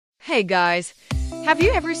Hey guys, have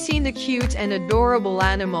you ever seen the cute and adorable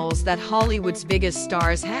animals that Hollywood's biggest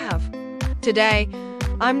stars have? Today,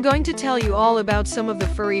 I'm going to tell you all about some of the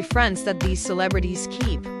furry friends that these celebrities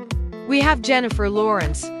keep. We have Jennifer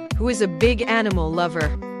Lawrence, who is a big animal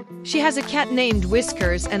lover. She has a cat named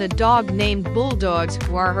Whiskers and a dog named Bulldogs,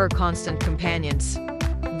 who are her constant companions.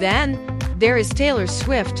 Then, there is Taylor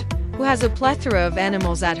Swift, who has a plethora of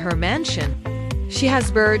animals at her mansion. She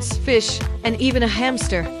has birds, fish, and even a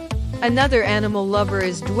hamster. Another animal lover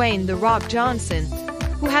is Dwayne "The Rock" Johnson,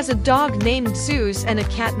 who has a dog named Zeus and a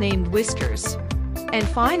cat named Whiskers. And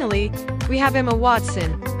finally, we have Emma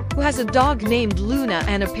Watson, who has a dog named Luna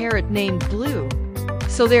and a parrot named Blue.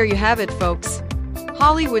 So there you have it, folks.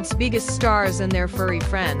 Hollywood's biggest stars and their furry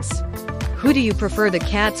friends. Who do you prefer, the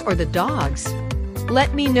cats or the dogs?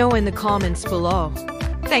 Let me know in the comments below.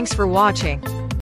 Thanks for watching.